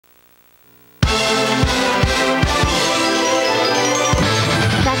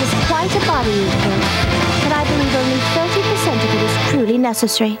body you killed, but I believe only 30% of it is truly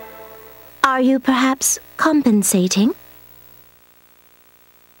necessary. Are you perhaps compensating?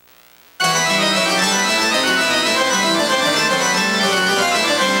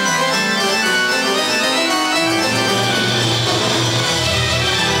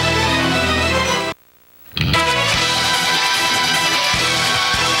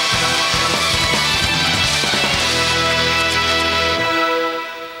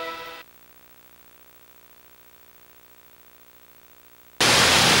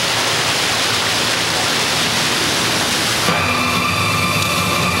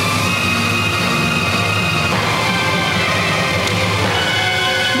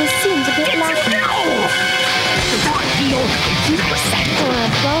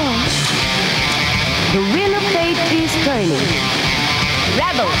 The wheel of fate is turning.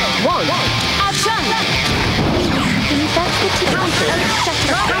 Rebel, one. Action! That's what you counter.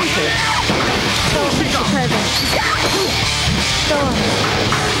 Counter. Storm, Turban. Storm,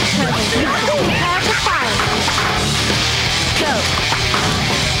 Turban. Prepare to fire. Go.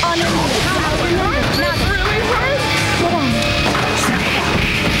 On your move. Now, really hurt? Get on.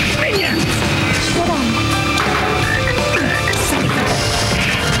 Get on.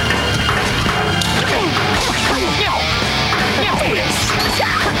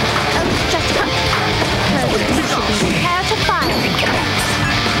 Prepare to fire.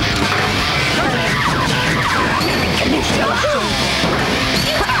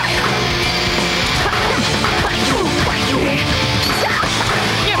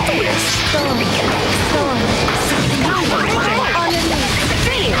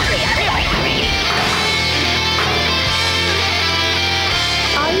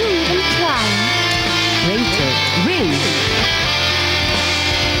 Are you even trying? Rachel, ring.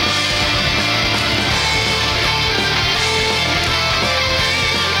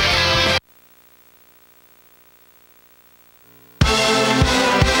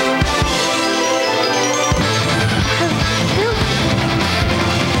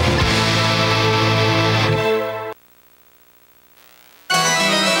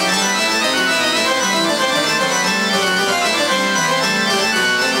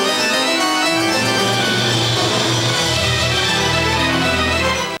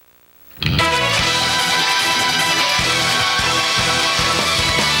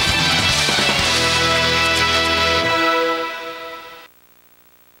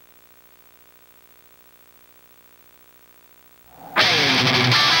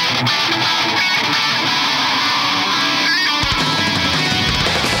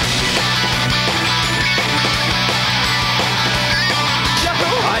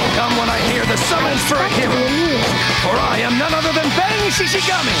 For a hero, for I am none other than Bang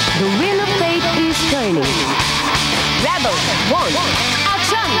Shishigami. The wheel of fate is turning. Rebel, one.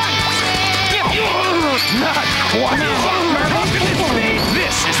 Action! Not quite. How can this be?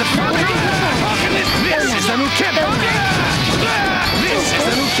 This is the How can this? This is the new camp. This is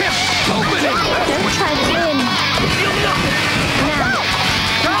the new camp. Opening. Don't try to win. Feel nothing. Now.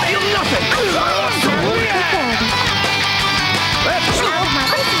 Feel nothing.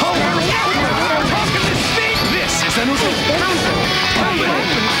 This is the new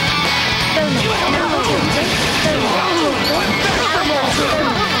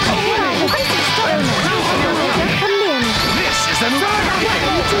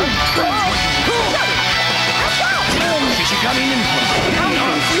Shishigami Ninja.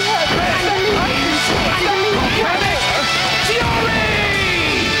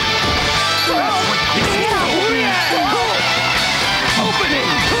 Opening.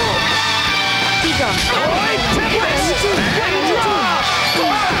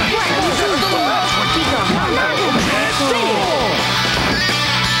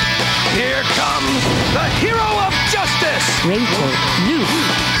 Here comes the hero of justice! Rachel, loose.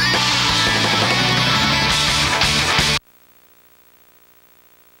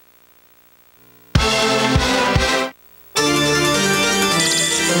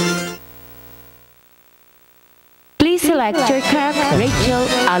 Please select your character. Rachel,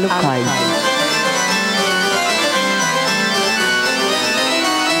 Alucard.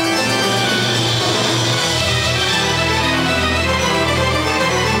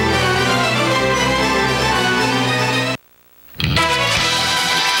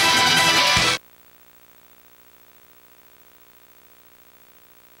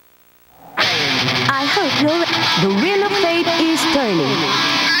 I hope you're... The wheel of fate is turning.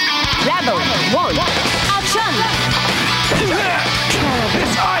 Rebel, one. Action!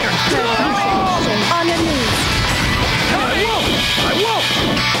 It's iron! On your knees. I won't!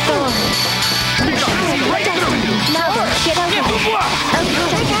 Storm. Right through you! Now, get over.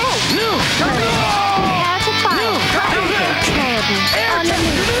 No!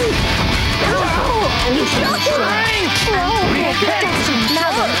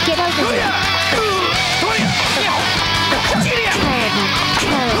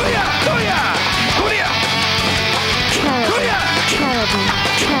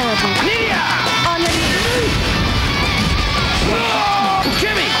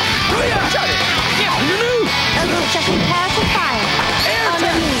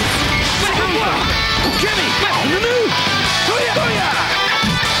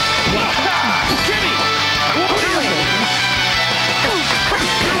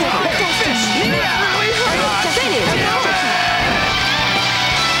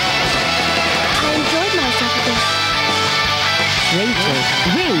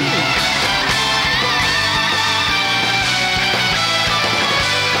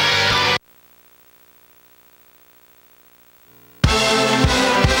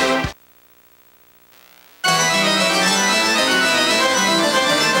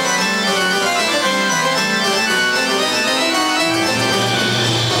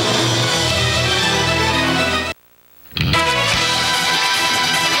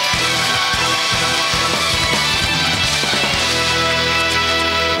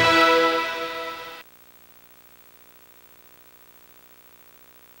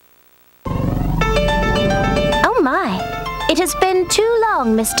 It has been too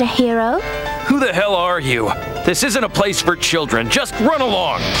long, Mr. Hero. Who the hell are you? This isn't a place for children. Just run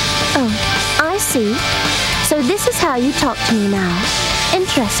along. Oh, I see. So this is how you talk to me now.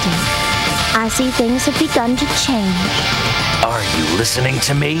 Interesting. I see things have begun to change. Are you listening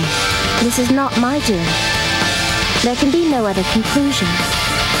to me? This is not my doing. There can be no other conclusion.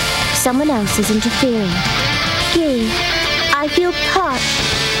 Someone else is interfering. Gee, I feel parched.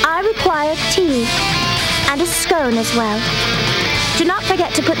 I require tea. And a scone as well. Do not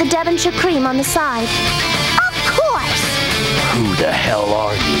forget to put the Devonshire cream on the side. Of course! Who the hell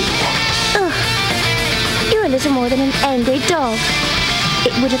are you? Ugh. You're a little more than an angry dog.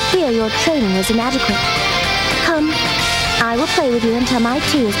 It would appear your training was inadequate. Come, I will play with you until my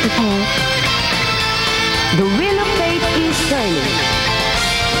tea is prepared. The wheel of fate is turning.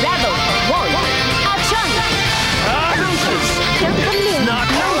 Rebel 1, action! Don't come near. Not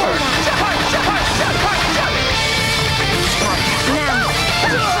over. Now.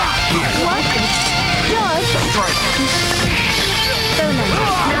 What? George? So nice.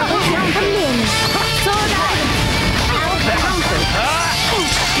 Now come in. Sword out.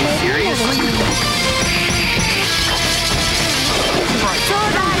 Seriously?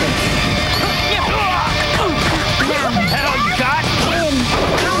 Sword out. That all you got? In.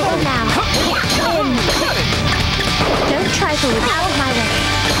 Now. In. Don't trifle with out of my way.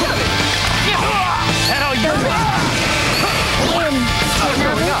 That all you got? In.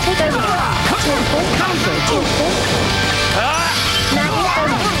 Now let's take over. Take this. Now you're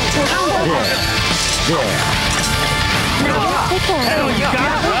over. Take over. There. Now let's take care That of all it. you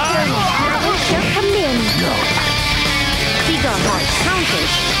got? Now don't come in. No. Be gone. Counter.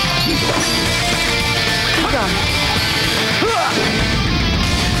 Be gone.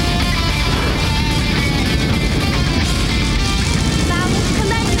 Now let's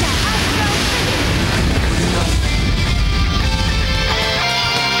collect that.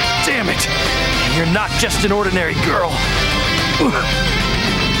 Damn it! You're not just an ordinary girl.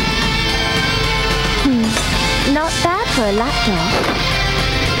 Not bad for a lapdog.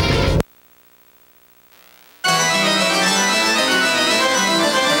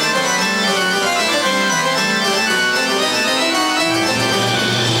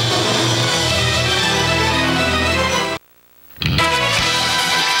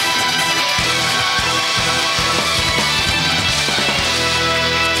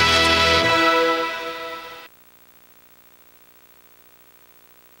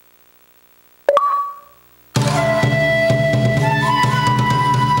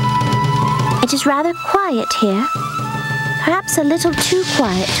 It is rather quiet here. Perhaps a little too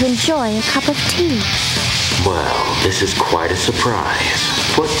quiet to enjoy a cup of tea. Well, this is quite a surprise.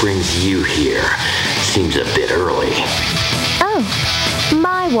 What brings you here? Seems a bit early. Oh,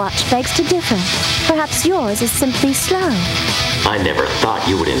 my watch begs to differ. Perhaps yours is simply slow. I never thought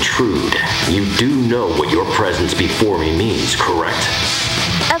you would intrude. You do know what your presence before me means, correct?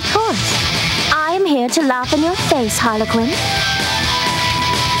 Of course. I am here to laugh in your face, Harlequin.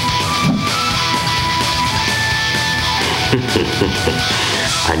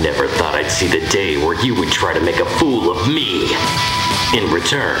 I never thought I'd see the day where you would try to make a fool of me. In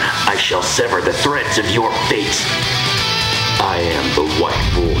return, I shall sever the threads of your fate. I am the White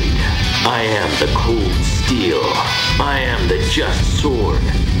Void. I am the cold steel. I am the just sword.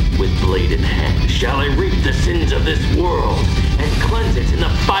 With blade in hand, shall I reap the sins of this world and cleanse it in the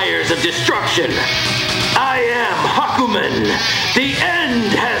fires of destruction. I am Hakumen. The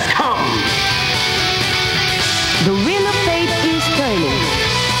end has come.